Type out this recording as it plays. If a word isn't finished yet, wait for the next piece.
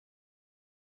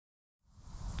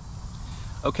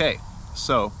Okay,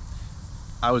 so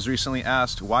I was recently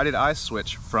asked, why did I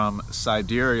switch from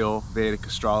Sidereal Vedic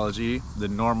Astrology, the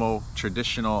normal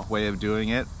traditional way of doing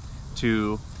it,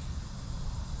 to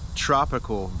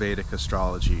tropical Vedic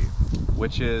Astrology,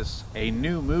 which is a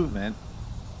new movement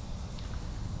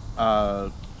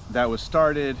that was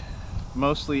started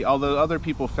mostly, although other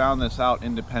people found this out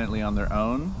independently on their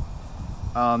own.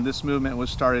 This movement was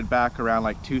started back around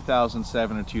like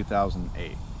 2007 or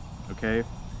 2008. Okay,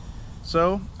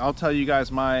 so I'll tell you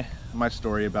guys my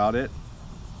story about it.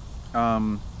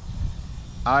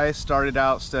 I started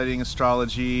out studying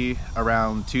astrology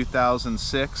around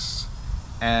 2006,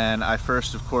 and I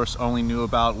first, of course, only knew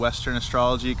about Western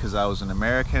astrology because I was an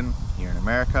American here in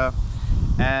America.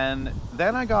 And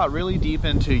then I got really deep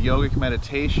into yogic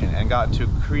meditation and got into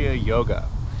Kriya Yoga.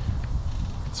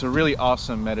 It's a really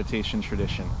awesome meditation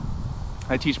tradition.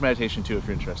 I teach meditation too if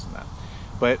you're interested in that.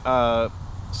 But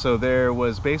so there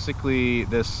was basically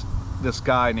this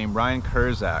guy named Ryan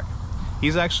Kurzak.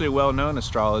 He's actually a well-known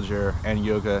astrologer and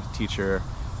yoga teacher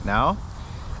now.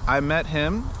 I met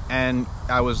him and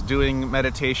I was doing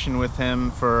meditation with him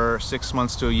for 6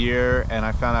 months to a year, and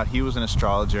I found out he was an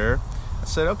astrologer. I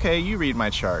said, okay, you read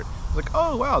my chart. I was like,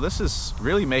 oh wow, this is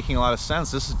really making a lot of sense.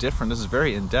 This is different. This is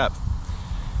very in-depth.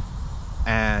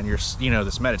 And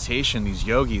this meditation, these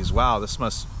yogis, wow,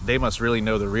 they must really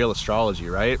know the real astrology,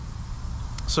 right?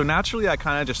 So naturally, I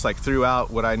kind of just like threw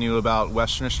out what I knew about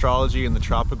Western astrology and the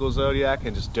tropical zodiac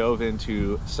and just dove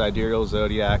into sidereal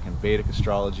zodiac and Vedic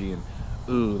astrology, and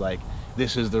ooh, like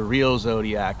this is the real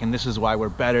zodiac and this is why we're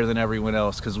better than everyone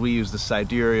else because we use the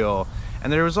sidereal.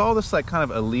 And there was all this like kind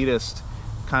of elitist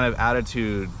kind of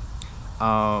attitude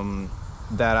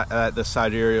that the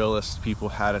siderealist people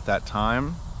had at that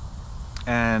time.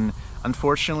 And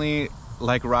unfortunately,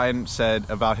 like Ryan said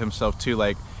about himself too,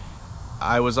 like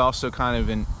I was also kind of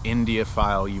an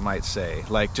India-phile, you might say,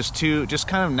 like just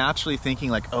kind of naturally thinking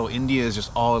like, oh, India is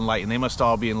just all enlightened, they must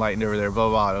all be enlightened over there, blah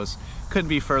blah blah. Couldn't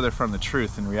be further from the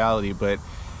truth in reality. But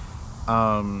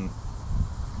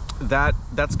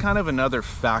that's kind of another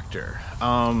factor.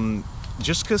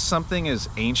 Just because something is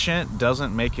ancient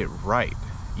doesn't make it right,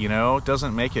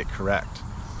 doesn't make it correct.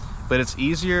 But it's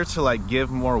easier to like give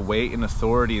more weight and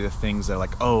authority to things that are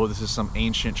like, oh, this is some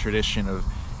ancient tradition of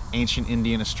ancient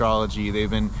Indian astrology. They've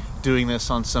been doing this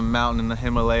on some mountain in the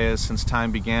Himalayas since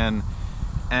time began.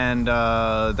 And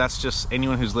that's just,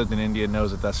 anyone who's lived in India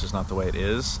knows that that's just not the way it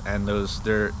is. And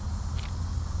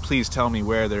please tell me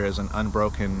where there is an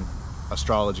unbroken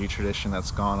astrology tradition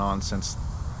that's gone on since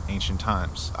ancient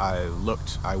times. I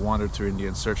wandered through India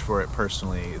and searched for it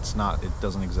personally. It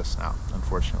doesn't exist now,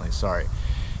 unfortunately, sorry.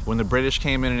 When the British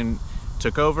came in and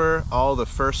took over, all the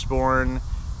firstborn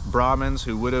Brahmins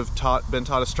who would have been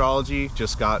taught astrology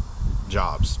just got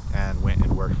jobs and went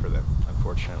and worked for them,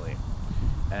 unfortunately.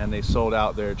 And they sold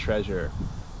out their treasure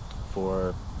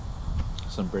for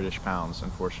some British pounds,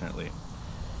 unfortunately.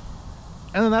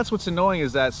 And then that's what's annoying,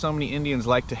 is that so many Indians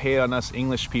like to hate on us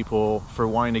English people for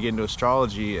wanting to get into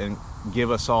astrology and give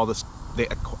us all this.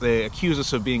 They accuse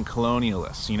us of being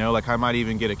colonialists, like I might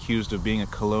even get accused of being a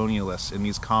colonialist in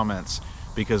these comments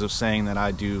because of saying that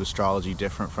I do astrology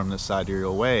different from the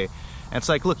sidereal way. And it's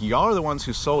like, look, y'all are the ones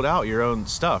who sold out your own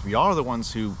stuff. Y'all are the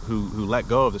ones who let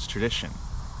go of this tradition.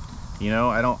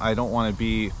 I don't want to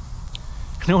be,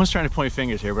 no one's trying to point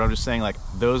fingers here, but I'm just saying, like,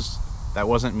 that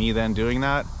wasn't me then doing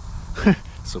that.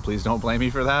 So please don't blame me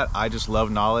for that. I just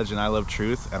love knowledge and I love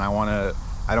truth, and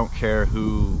I don't care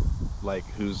whose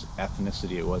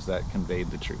ethnicity it was that conveyed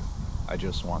the truth. I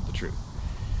just want the truth.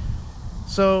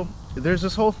 So there's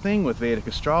this whole thing with Vedic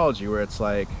astrology where it's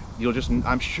like,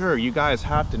 I'm sure you guys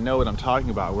have to know what I'm talking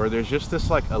about, where there's just this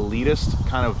like elitist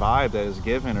kind of vibe that is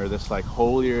given, or this like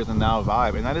holier than thou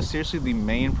vibe. And that is seriously the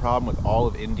main problem with all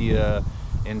of India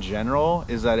in general,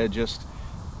 is that it just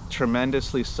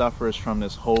tremendously suffers from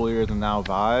this holier than thou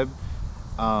vibe.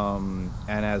 And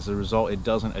as a result, it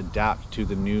doesn't adapt to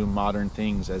the new modern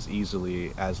things as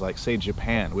easily as, like, say,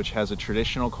 Japan, which has a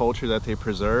traditional culture that they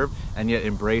preserve and yet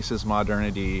embraces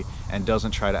modernity and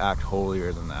doesn't try to act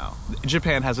holier than thou.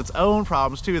 Japan has its own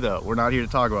problems too, though. We're not here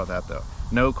to talk about that, though.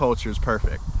 No culture is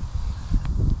perfect.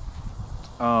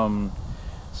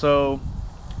 So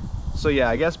yeah,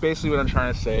 I guess basically what I'm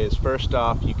trying to say is, first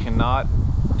off, you cannot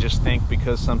just think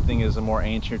because something is a more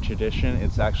ancient tradition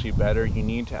it's actually better. You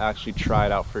need to actually try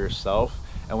it out for yourself.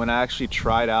 And when I actually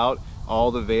tried out all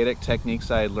the Vedic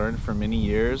techniques I had learned for many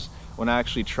years, when I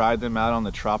actually tried them out on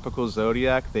the tropical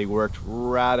zodiac, they worked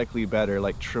radically better,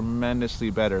 like tremendously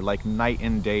better, like night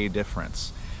and day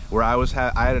difference. Where I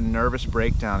had a nervous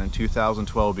breakdown in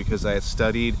 2012 because I had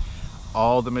studied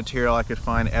all the material I could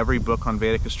find, every book on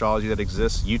Vedic astrology that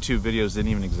exists. YouTube videos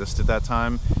didn't even exist at that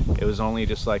time. It was only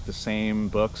just like the same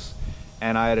books.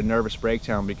 And I had a nervous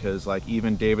breakdown because like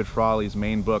even David Frawley's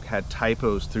main book had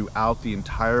typos throughout the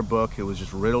entire book. It was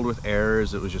just riddled with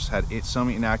errors. It was just had so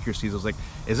many inaccuracies. I was like,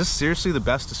 is this seriously the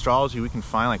best astrology we can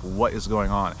find? Like, what is going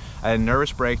on? I had a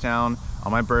nervous breakdown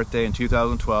on my birthday in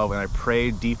 2012, and I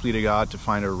prayed deeply to God to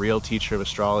find a real teacher of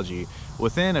astrology.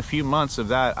 Within a few months of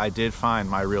that, I did find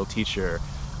my real teacher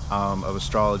of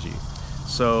astrology.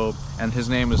 So, and his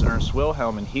name is Ernst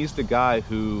Wilhelm, and he's the guy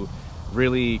who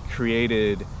really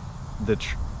created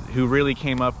who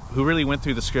really went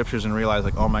through the scriptures and realized,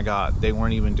 like, oh my God, they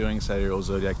weren't even doing sidereal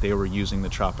zodiac, they were using the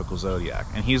tropical zodiac.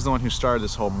 And he's the one who started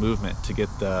this whole movement to get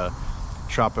the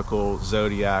tropical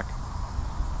zodiac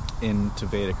into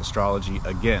Vedic astrology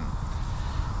again.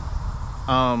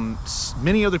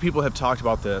 Many other people have talked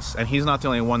about this, and he's not the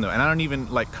only one though, and I don't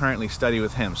even like currently study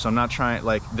with him, so I'm not trying,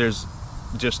 like, there's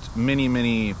just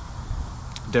many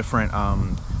different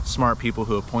smart people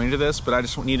who have pointed to this, but I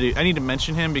need to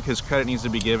mention him because credit needs to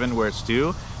be given where it's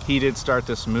due. He did start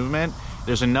this movement.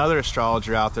 There's another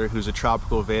astrologer out there who's a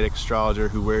tropical Vedic astrologer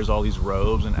who wears all these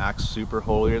robes and acts super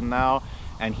holier than thou,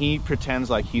 and he pretends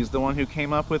like he's the one who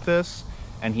came up with this,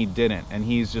 and he didn't, and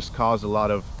he's just caused a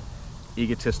lot of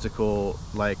egotistical,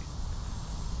 like,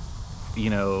 you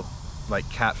know, like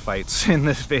cat fights in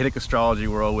this Vedic astrology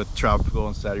world with tropical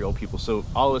and sidereal people. So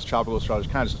all those tropical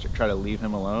astrologers kind of just try to leave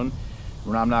him alone.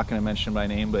 I'm not going to mention him by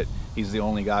name, but he's the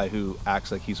only guy who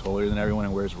acts like he's holier than everyone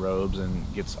and wears robes and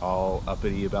gets all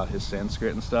uppity about his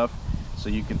Sanskrit and stuff. So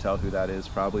you can tell who that is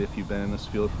probably if you've been in this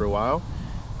field for a while.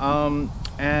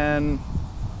 And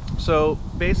so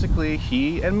basically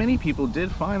he and many people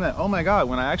did find that, oh my God,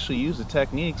 when I actually use the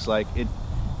techniques, like it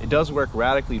does work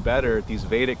radically better. These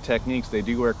Vedic techniques, they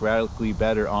do work radically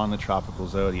better on the tropical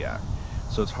zodiac.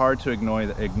 So it's hard to ignore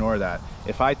that.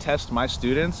 If I test my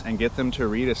students and get them to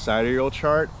read a sidereal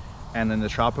chart and then the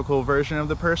tropical version of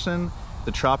the person,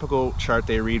 the tropical chart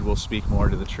they read will speak more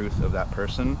to the truth of that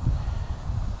person.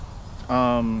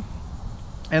 And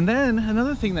then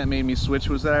another thing that made me switch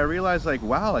was that I realized, like,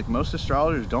 wow, like most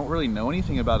astrologers don't really know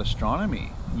anything about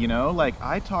astronomy. You know, like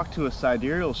I talked to a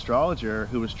sidereal astrologer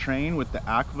who was trained with the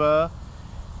ACVA,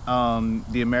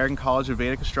 the American College of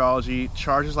Vedic Astrology,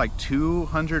 charges like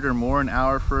 200 or more an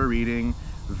hour for a reading,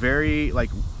 very like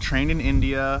trained in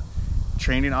India,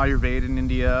 trained in Ayurveda in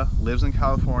India, lives in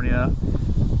California,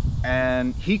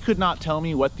 and he could not tell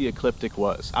me what the ecliptic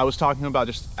was. I was talking about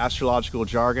just astrological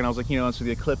jargon. I was like, you know, so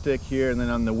the ecliptic here, and then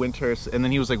on the winter, and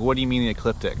then he was like, what do you mean the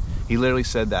ecliptic? He literally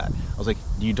said that. I was like,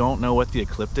 you don't know what the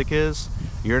ecliptic is?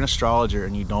 You're an astrologer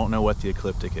and you don't know what the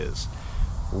ecliptic is.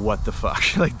 What the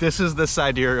fuck? Like, this is the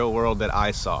sidereal world that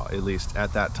I saw, at least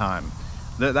at that time.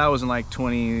 That was in like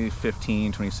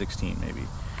 2015, 2016 maybe.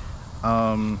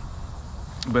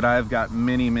 But I've got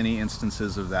many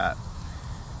instances of that.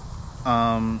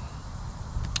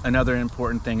 Another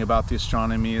important thing about the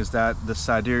astronomy is that the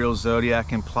sidereal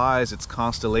zodiac implies it's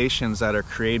constellations that are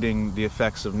creating the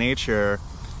effects of nature,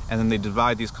 and then they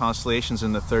divide these constellations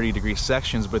into 30-degree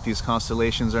sections, but these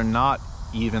constellations are not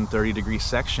even 30-degree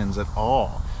sections at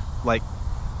all. Like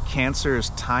Cancer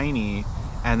is tiny,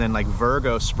 and then like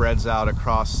Virgo spreads out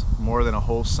across more than a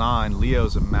whole sign,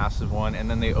 Leo's a massive one,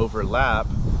 and then they overlap,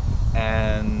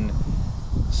 and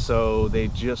so they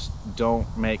just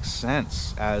don't make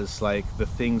sense as like the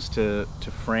things to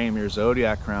frame your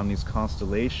zodiac around these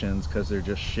constellations, because they're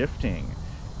just shifting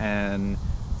and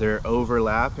they're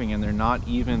overlapping and they're not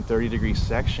even 30-degree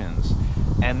sections.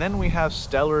 And then we have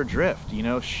stellar drift. You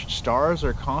know, stars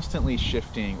are constantly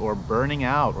shifting or burning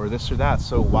out or this or that.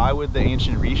 So why would the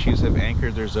ancient Rishis have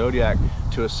anchored their zodiac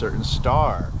to a certain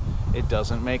star? It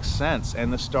doesn't make sense.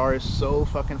 And the star is so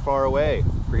fucking far away.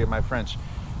 Forget my French.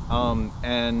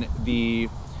 And the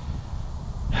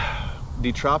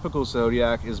tropical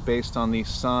zodiac is based on the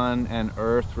sun and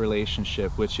earth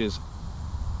relationship, which has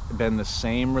been the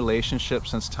same relationship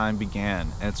since time began,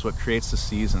 and it's what creates the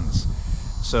seasons.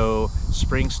 So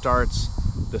spring starts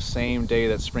the same day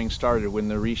that spring started, when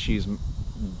the Rishis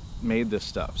made this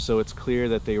stuff. So it's clear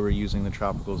that they were using the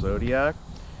tropical zodiac.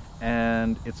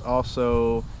 And it's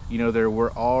also, you know, there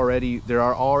are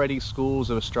already schools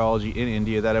of astrology in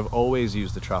India that have always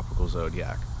used the tropical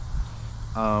zodiac.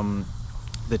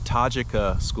 The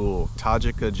Tajika school,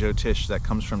 Tajika Jyotish, that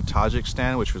comes from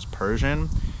Tajikistan, which was Persian,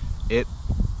 it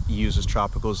uses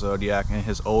tropical zodiac and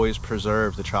has always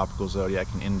preserved the tropical zodiac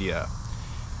in India.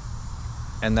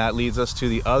 And that leads us to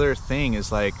the other thing,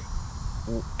 is like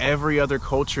every other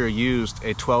culture used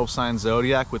a 12-sign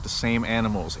zodiac with the same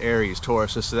animals, Aries,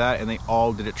 Taurus, this, that, and they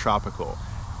all did it tropical.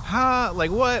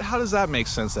 Like what? How does that make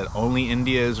sense that only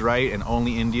India is right and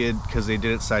only India, because they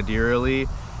did it sidereally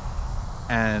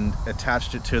and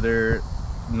attached it to their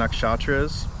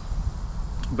nakshatras?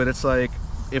 But it's like,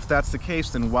 if that's the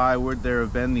case, then why would there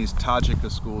have been these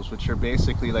Tajika schools, which are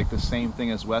basically like the same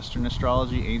thing as Western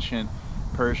astrology, ancient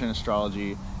Persian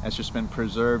astrology, has just been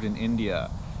preserved in India?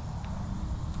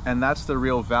 And that's the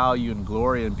real value and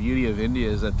glory and beauty of India,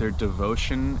 is that their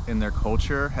devotion in their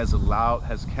culture has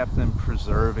kept them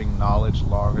preserving knowledge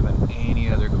longer than any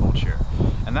other culture.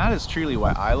 And that is truly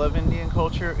why I love Indian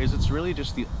culture, is it's really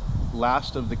just the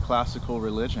last of the classical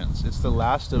religions. It's the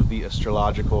last of the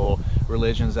astrological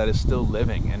religions that is still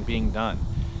living and being done.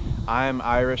 I'm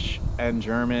Irish and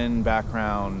German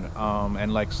background,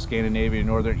 and like Scandinavian,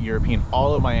 Northern European.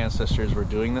 All of my ancestors were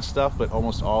doing this stuff, but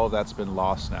almost all of that's been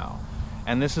lost now.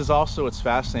 And this is also what's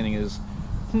fascinating is,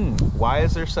 why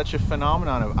is there such a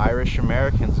phenomenon of Irish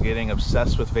Americans getting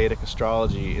obsessed with Vedic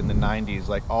astrology in the 90s?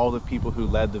 Like, all the people who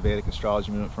led the Vedic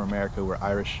astrology movement for America were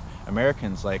Irish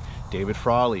Americans, like David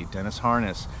Frawley, Dennis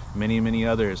Harness, many, many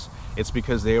others. It's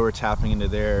because they were tapping into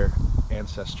their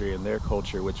ancestry and their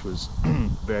culture, which was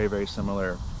very, very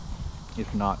similar,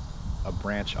 if not a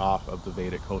branch off of the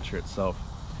Vedic culture itself.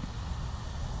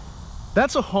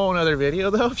 That's a whole nother video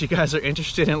though. If you guys are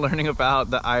interested in learning about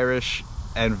the Irish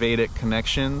and Vedic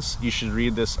connections, you should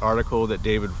read this article that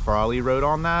David Frawley wrote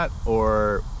on that,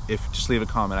 or if just leave a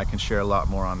comment, I can share a lot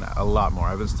more on that, a lot more.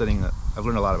 I've been studying that. I've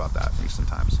learned a lot about that in recent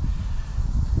times.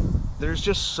 There's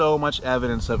just so much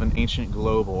evidence of an ancient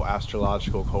global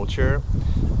astrological culture.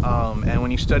 And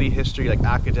when you study history, like,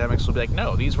 academics will be like,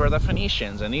 no, these were the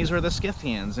Phoenicians and these were the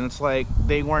Scythians. And it's like,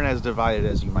 they weren't as divided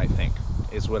as you might think,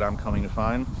 is what I'm coming to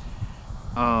find.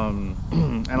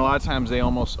 And a lot of times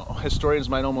historians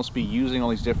might almost be using all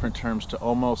these different terms to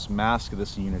almost mask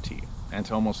this unity and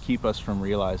to almost keep us from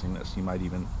realizing this, you might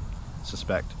even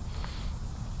suspect.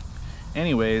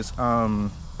 Anyways,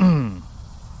 when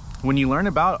you learn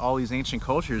about all these ancient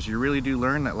cultures, you really do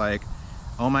learn that, like,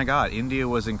 oh my God, India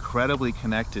was incredibly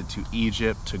connected to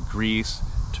Egypt, to Greece,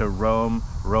 to Rome.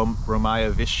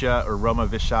 Romaya Vishya, or Roma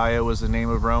Vishaya was the name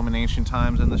of Rome in ancient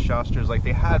times in the Shastras. Like,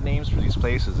 they had names for these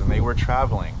places and they were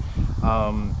traveling.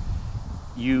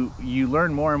 You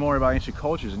learn more and more about ancient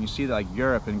cultures, and you see that, like,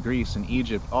 Europe and Greece and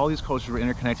Egypt, all these cultures were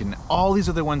interconnected, and all these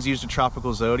other ones used a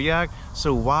tropical zodiac.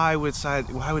 So why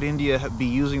would India be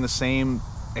using the same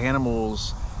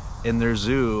animals in their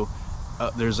zoo,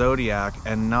 their zodiac,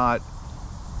 and not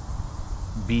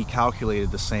be calculated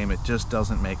the same? It just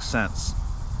doesn't make sense.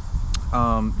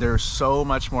 There's so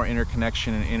much more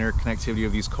interconnection and interconnectivity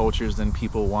of these cultures than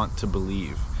people want to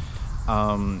believe.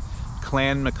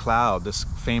 Clan MacLeod, this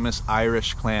famous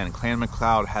Irish clan, Clan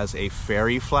MacLeod has a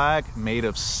fairy flag made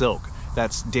of silk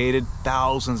that's dated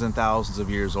thousands and thousands of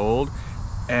years old,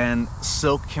 and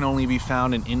silk can only be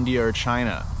found in India or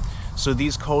China. So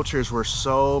these cultures were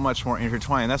so much more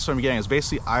intertwined. That's what I'm getting. It's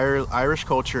basically Irish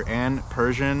culture and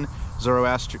Persian,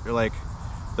 Zoroaster, like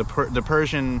the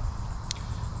Persian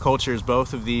cultures.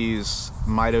 Both of these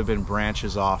might have been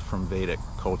branches off from Vedic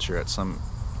culture at some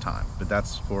time, but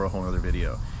that's for a whole other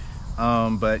video.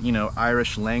 But you know,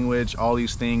 Irish language, all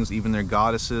these things, even their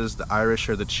goddesses. The Irish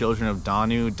are the children of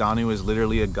Danu. Danu is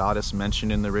literally a goddess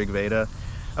mentioned in the Rig Veda.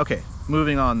 Okay,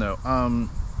 moving on though.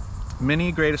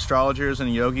 Many great astrologers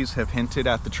and yogis have hinted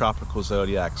at the tropical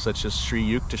zodiac, such as Sri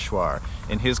Yukteswar.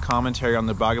 In his commentary on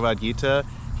the Bhagavad Gita,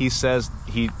 he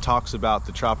talks about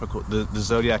the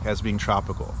zodiac as being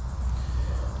tropical.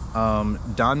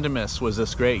 Dandamis was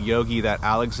this great yogi that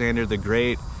Alexander the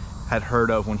Great had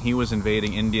heard of when he was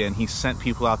invading India, and he sent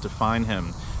people out to find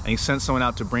him, and he sent someone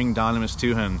out to bring Dandamis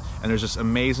to him. And there's this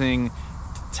amazing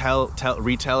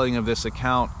retelling of this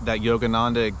account that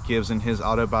Yogananda gives in his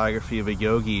autobiography of a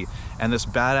yogi. And this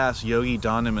badass yogi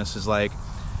Dandamis is like,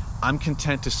 I'm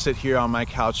content to sit here on my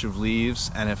couch of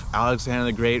leaves, and if Alexander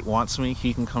the Great wants me,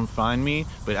 he can come find me,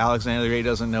 but Alexander the Great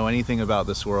doesn't know anything about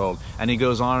this world. And he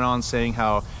goes on and on saying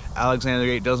how Alexander the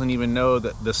Great doesn't even know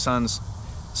that the sun's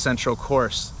central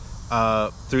course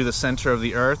through the center of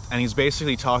the earth, and he's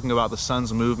basically talking about the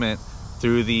sun's movement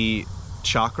through the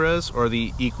chakras, or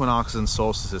the equinoxes and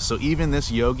solstices. So even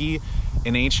this yogi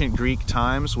in ancient Greek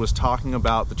times was talking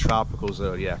about the tropical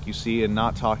zodiac, you see, and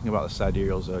not talking about the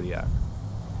sidereal zodiac.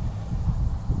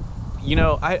 You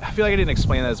know, I feel like I didn't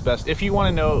explain that as best. If you want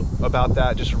to know about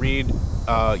that, just read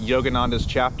Yogananda's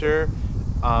chapter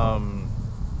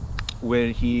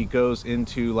when he goes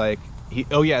into, like,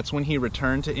 it's when he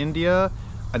returned to India,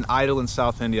 an idol in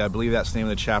South India, I believe that's the name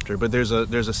of the chapter. But there's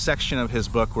a section of his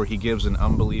book where he gives an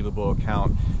unbelievable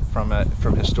account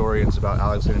from historians about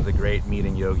Alexander the Great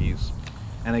meeting yogis,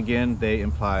 and again they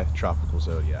imply tropical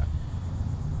zodiac.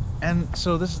 And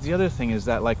so this is the other thing, is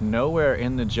that like nowhere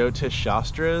in the Jyotish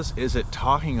Shastras is it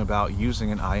talking about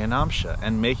using an ayanamsa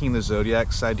and making the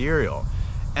zodiac sidereal.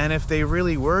 And if they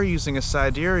really were using a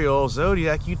sidereal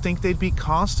zodiac, you'd think they'd be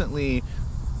constantly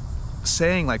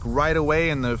saying, like right away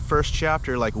in the first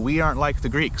chapter, like, we aren't like the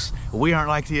Greeks, we aren't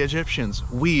like the Egyptians,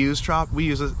 we use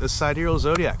a sidereal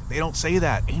zodiac. They don't say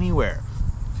that anywhere.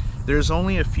 There's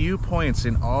only a few points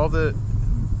in all the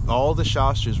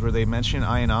Shastras where they mention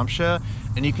ayanamsa,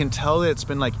 and you can tell that it's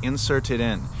been like inserted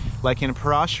in. Like in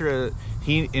Parashara,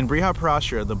 in Brihat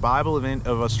Parashara, the Bible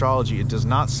of astrology, it does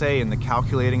not say in the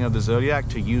calculating of the zodiac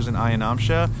to use an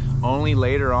ayanamsa. Only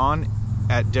later on,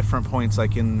 at different points,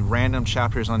 like in random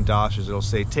chapters on dashas, it'll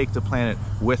say take the planet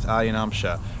with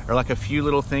ayanamsa, or like a few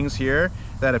little things here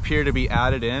that appear to be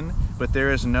added in, but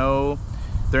there is no,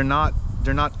 they're not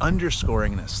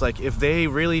underscoring this. Like if they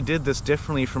really did this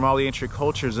differently from all the ancient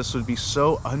cultures, this would be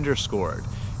so underscored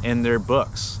in their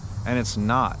books, and it's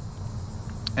not.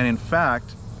 And in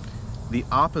fact, the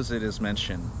opposite is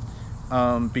mentioned,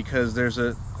 because there's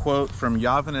a quote from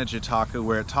Yavana Jataka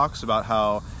where it talks about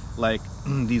how like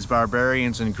these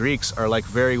barbarians and Greeks are like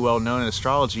very well known in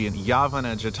astrology, and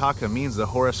Yavana Jataka means the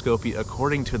horoscopy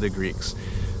according to the Greeks.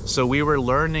 So we were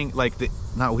learning, like the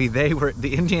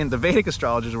Vedic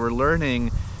astrologers were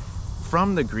learning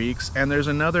from the Greeks. And there's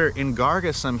another in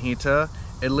Garga Samhita,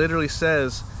 it literally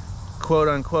says, quote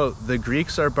unquote, the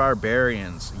Greeks are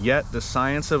barbarians, yet the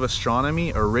science of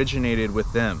astronomy originated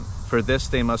with them. For this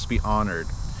they must be honored.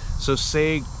 So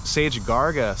Sage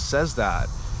Garga says that.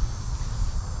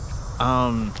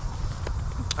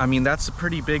 I mean, that's a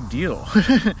pretty big deal,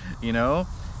 you know?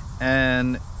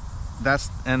 And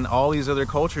all these other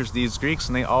cultures, these Greeks,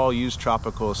 and they all use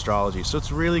tropical astrology. So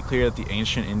it's really clear that the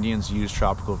ancient Indians used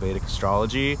tropical Vedic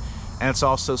astrology, and it's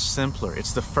also simpler.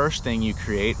 It's the first thing you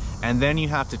create, and then you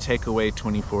have to take away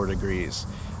 24 degrees.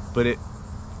 But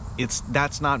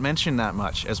that's not mentioned that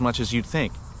much as you'd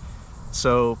think.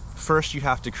 So first you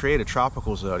have to create a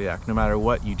tropical zodiac, no matter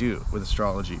what you do with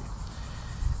astrology.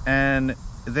 And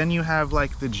then you have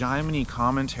like the Jaimini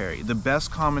commentary. The best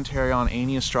commentary on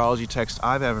any astrology text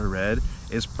I've ever read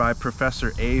is by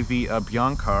Professor A.V.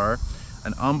 Abhyankar,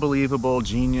 an unbelievable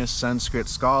genius Sanskrit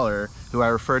scholar who I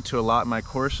referred to a lot in my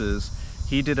courses.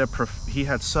 He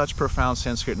had such profound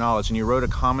Sanskrit knowledge, and he wrote a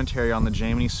commentary on the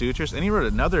Jaimini Sutras, and he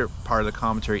wrote another part of the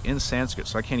commentary in Sanskrit,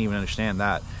 so I can't even understand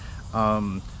that,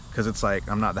 because it's like,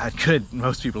 I'm not that good,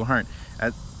 most people aren't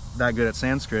that good at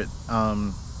Sanskrit.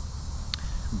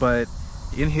 But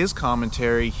in his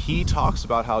commentary, he talks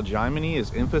about how Jaimini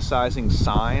is emphasizing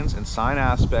signs and sign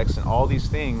aspects and all these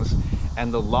things,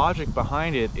 and the logic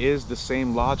behind it is the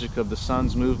same logic of the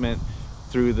sun's movement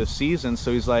through the seasons.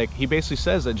 So he basically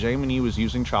says that Jaimini was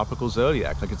using tropical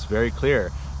zodiac. Like, it's very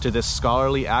clear to this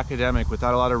scholarly academic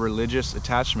without a lot of religious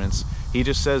attachments. He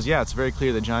just says, yeah, it's very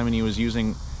clear that Jaimini was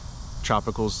using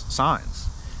tropical signs.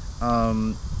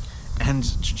 And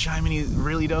Jaimini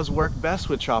really does work best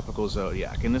with tropical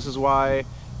zodiac, and this is why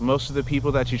most of the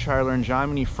people that you try to learn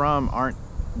Jaimini from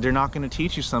they're not going to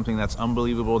teach you something that's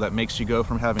unbelievable, that makes you go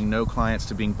from having no clients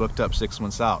to being booked up 6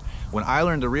 months out. When I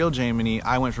learned the real Jaimini,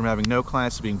 I went from having no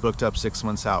clients to being booked up 6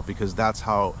 months out, because that's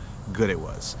how good it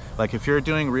was. Like, if you're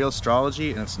doing real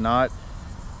astrology and it's not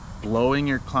blowing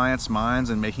your clients' minds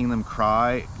and making them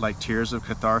cry like tears of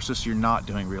catharsis, you're not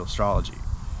doing real astrology.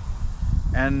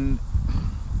 And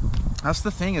that's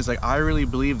the thing, is like, I really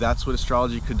believe that's what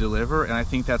astrology could deliver, and I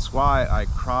think that's why I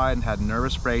cried and had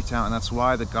nervous breakdown, and that's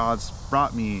why the gods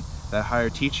brought me that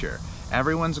higher teacher.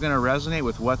 Everyone's going to resonate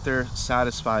with what they're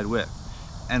satisfied with.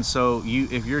 And so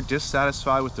if you're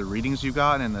dissatisfied with the readings you've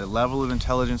gotten and the level of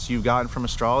intelligence you've gotten from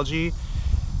astrology,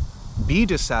 be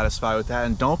dissatisfied with that,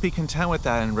 and don't be content with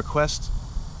that, and request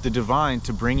the divine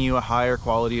to bring you a higher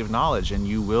quality of knowledge, and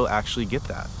you will actually get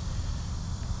that.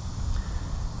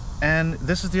 And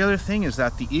this is the other thing, is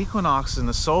that the equinoxes and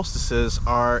the solstices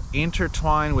are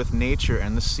intertwined with nature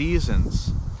and the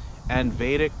seasons. And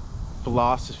Vedic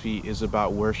philosophy is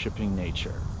about worshiping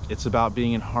nature. It's about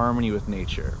being in harmony with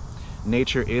nature.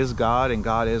 Nature is God, and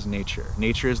God is nature.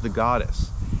 Nature is the goddess.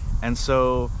 And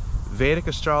so Vedic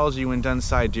astrology, when done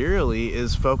sidereally,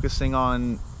 is focusing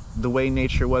on the way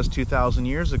nature was 2,000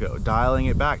 years ago, dialing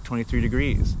it back 23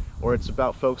 degrees. Or it's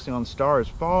about focusing on stars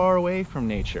far away from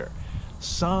nature.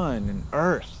 Sun and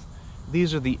earth,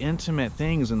 these are the intimate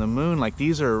things, and the moon, like,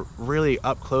 these are really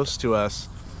up close to us,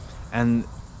 and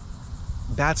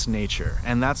that's nature.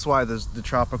 And that's why the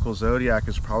tropical zodiac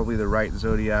is probably the right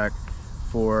zodiac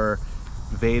for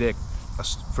the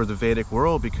Vedic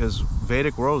world, because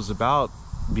Vedic world is about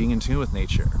being in tune with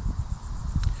nature.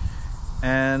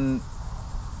 And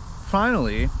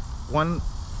finally, one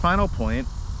final point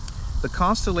the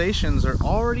constellations are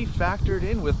already factored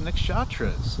in with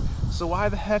nakshatras. So why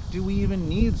the heck do we even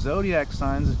need zodiac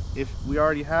signs if we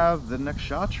already have the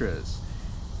nakshatras?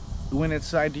 When it's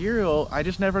sidereal, I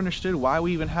just never understood why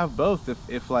we even have both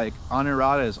if like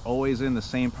Anuradha is always in the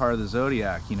same part of the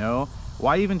zodiac, you know?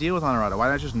 Why even deal with Anuradha? Why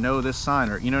not just know this sign,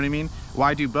 or you know what I mean?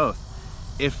 Why do both?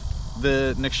 If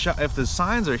the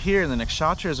signs are here and the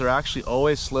nakshatras are actually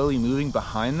always slowly moving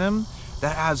behind them,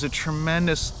 that adds a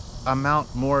tremendous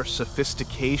amount more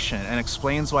sophistication and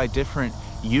explains why different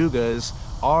yugas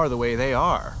are the way they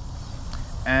are.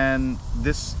 And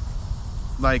this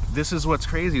is what's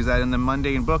crazy, is that in the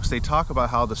mundane books they talk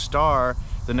about how the star,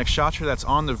 the nakshatra that's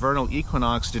on the vernal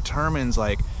equinox, determines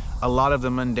like a lot of the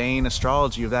mundane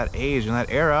astrology of that age and that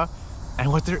era.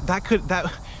 And what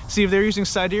see, if they're using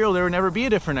sidereal, there would never be a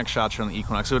different nakshatra on the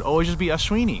equinox. It would always just be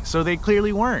Ashwini. So they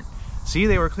clearly weren't. See,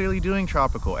 they were clearly doing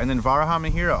tropical. And then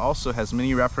Varahamihira also has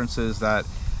many references that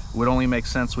would only make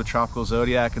sense with tropical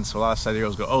zodiac, and so a lot of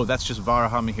sidereals go, oh, that's just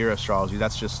Varahamihira astrology.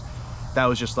 That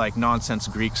was just like nonsense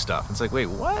Greek stuff. It's like, wait,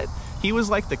 what? He was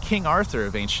like the King Arthur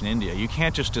of ancient India. You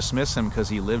can't just dismiss him because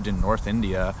he lived in North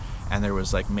India and there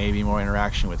was like maybe more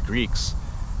interaction with Greeks.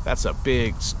 That's a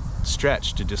big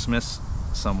stretch to dismiss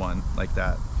someone like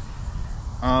that.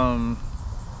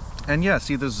 And yeah,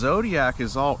 see, the zodiac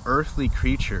is all earthly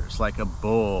creatures, like a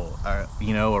bull,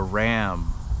 you know, a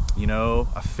ram, you know,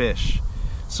 a fish.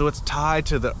 So it's tied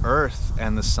to the earth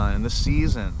and the sun and the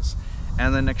seasons.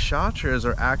 And the nakshatras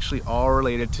are actually all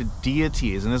related to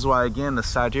deities. And this is why, again, the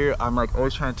sidereal, I'm like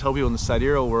always trying to tell people in the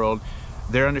sidereal world,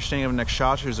 their understanding of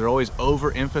nakshatras, they're always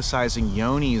overemphasizing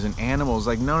yonis and animals.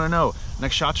 Like, no, no, no.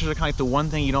 Nakshatras are kind of like the one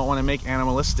thing you don't want to make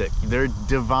animalistic. They're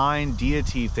divine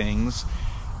deity things.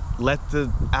 Let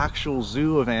the actual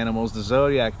zoo of animals, the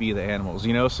zodiac, be the animals,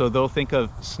 you know? So they'll think of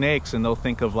snakes and they'll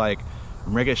think of like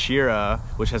Mrigashira,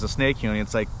 which has a snake yoni.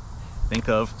 It's like, think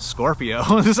of Scorpio,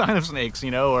 the sign of snakes,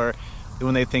 you know? Or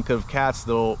when they think of cats,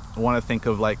 they'll want to think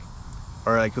of like,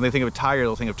 or like when they think of a tiger,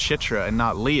 they'll think of Chitra and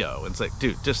not Leo. It's like,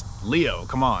 dude, just Leo,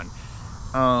 come on.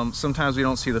 Sometimes we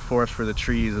don't see the forest for the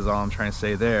trees, is all I'm trying to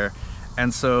say there.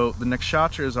 And so the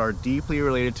nakshatras are deeply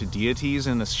related to deities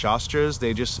in the shastras.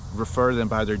 They just refer to them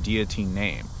by their deity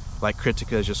name. Like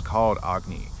Kritika is just called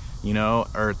Agni, you know,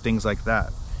 or things like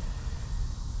that.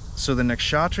 So the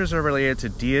nakshatras are related to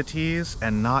deities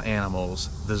and not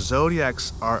animals. The zodiac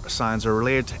signs are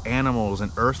related to animals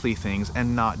and earthly things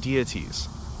and not deities.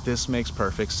 This makes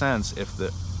perfect sense if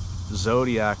the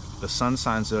zodiac, the sun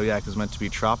sign zodiac, is meant to be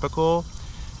tropical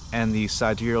and the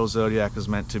sidereal zodiac is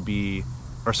meant to be,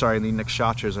 or sorry, the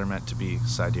nakshatras are meant to be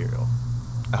sidereal.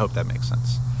 I hope that makes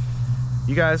sense.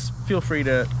 You guys feel free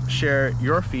to share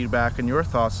your feedback and your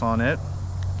thoughts on it.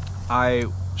 I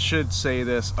should say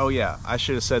this, oh yeah, I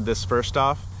should have said this first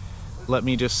off. Let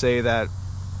me just say that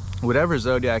whatever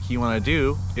zodiac you want to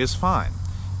do is fine.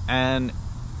 And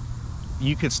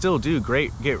you could still get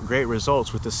great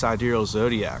results with the sidereal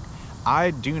zodiac.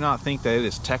 I do not think that it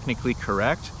is technically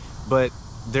correct, but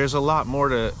there's a lot more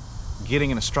to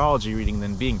getting an astrology reading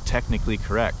than being technically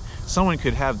correct. Someone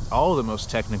could have all the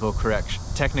most technical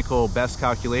best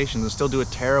calculations and still do a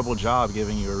terrible job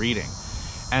giving you a reading.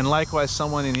 And likewise,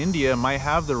 someone in India might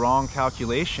have the wrong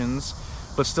calculations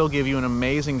but still give you an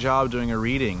amazing job doing a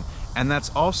reading. And that's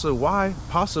also why,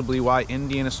 possibly why,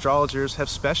 Indian astrologers have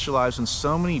specialized in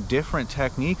so many different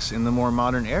techniques in the more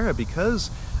modern era, because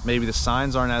maybe the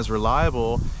signs aren't as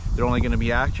reliable. They're only going to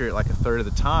be accurate like a third of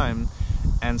the time.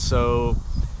 And so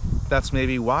that's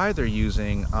maybe why they're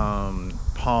using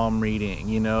palm reading,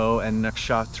 you know, and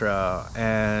nakshatra,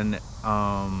 and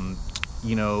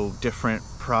you know, different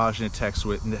prajna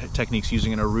techniques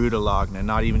using an aruda lagna,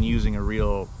 not even using a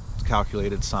real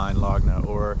calculated sign lagna,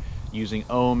 or using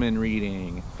omen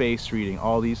reading, face reading,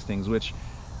 all these things, which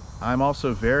I'm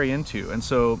also very into. And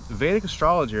so Vedic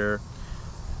astrologer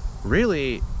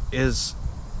really is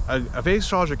a Vedic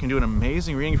astrologer can do an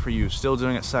amazing reading for you still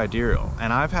doing it sidereal.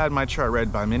 And I've had my chart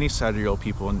read by many sidereal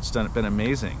people and it's been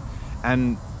amazing.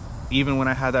 And even when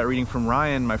I had that reading from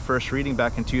Ryan, my first reading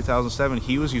back in 2007,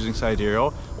 he was using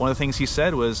sidereal. One of the things he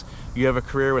said was, you have a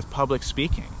career with public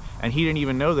speaking. And he didn't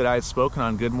even know that I had spoken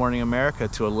on Good Morning America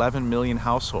to 11 million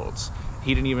households.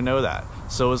 He didn't even know that.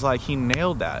 So it was like he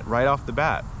nailed that right off the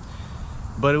bat.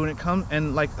 But when it comes,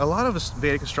 and like a lot of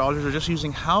Vedic astrologers are just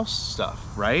using house stuff,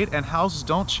 right? And houses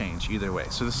don't change either way.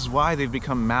 So this is why they've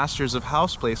become masters of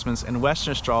house placements, and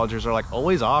Western astrologers are like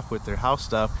always off with their house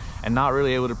stuff and not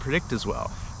really able to predict as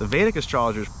well. The Vedic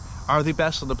astrologers are the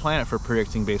best on the planet for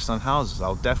predicting based on houses.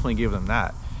 I'll definitely give them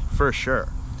that, for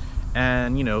sure.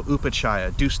 And you know,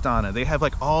 Upachaya, Dustana, they have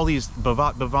like all these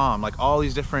Bhavat Bhavam, like all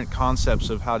these different concepts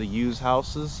of how to use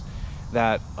houses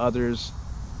that others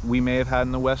we may have had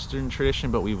in the Western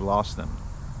tradition, but we've lost them.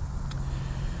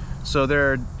 So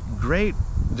there's great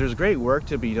work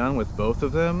to be done with both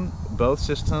of them. Both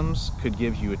systems could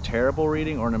give you a terrible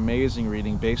reading or an amazing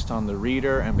reading based on the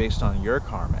reader and based on your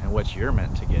karma and what you're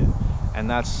meant to get. And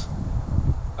that's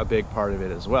a big part of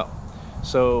it as well.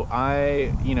 So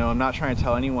I'm not trying to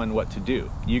tell anyone what to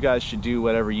do. You guys should do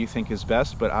whatever you think is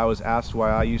best, but I was asked why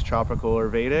I use tropical or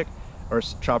Vedic, or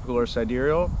tropical or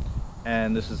sidereal,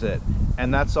 and this is it.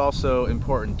 And that's also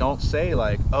important. Don't say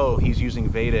like, oh, he's using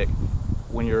Vedic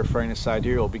when you're referring to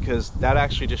sidereal, because that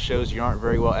actually just shows you aren't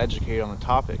very well educated on the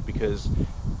topic, because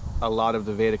a lot of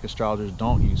the Vedic astrologers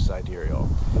don't use sidereal,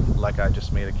 like I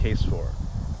just made a case for.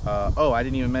 Oh, I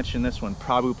didn't even mention this one.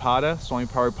 Prabhupada, Swami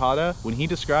Prabhupada, when he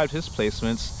described his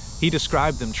placements, he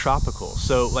described them tropical.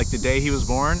 So like the day he was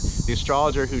born, the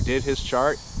astrologer who did his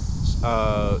chart,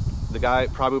 the guy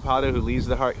Prabhupada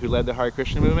who led the Hare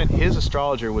Krishna movement, his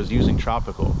astrologer was using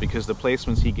tropical because the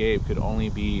placements he gave could only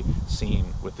be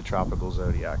seen with the tropical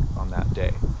zodiac on that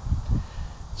day.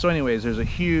 So anyways, there's a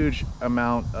huge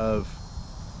amount of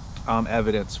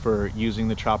evidence for using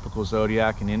the tropical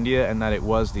zodiac in India, and that it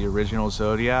was the original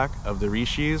zodiac of the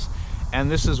Rishis.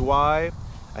 And this is why,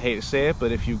 I hate to say it,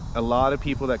 but a lot of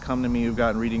people that come to me who've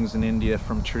gotten readings in India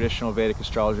from traditional Vedic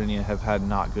astrology in India have had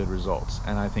not good results,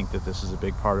 and I think that this is a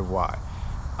big part of why.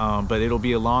 But it'll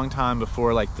be a long time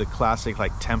before like the classic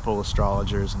like temple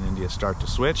astrologers in India start to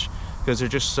switch, because they're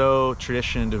just so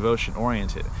tradition and devotion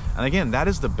oriented. And again, that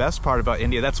is the best part about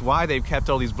India. That's why they've kept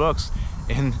all these books.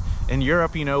 In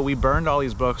Europe, we burned all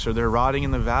these books, or they're rotting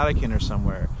in the Vatican or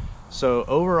somewhere. So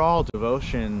overall,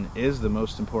 devotion is the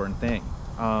most important thing.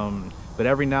 But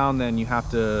every now and then you have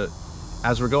to,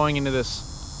 as we're going into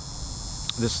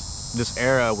this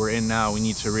era we're in now, we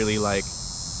need to really like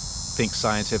think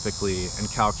scientifically and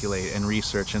calculate and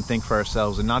research and think for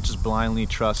ourselves, and not just blindly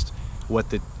trust what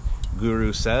the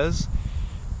guru says.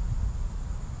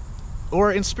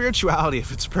 Or in spirituality,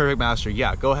 if it's a perfect master,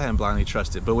 yeah, go ahead and blindly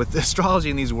trust it. But with astrology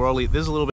and these worldly, this is a little bit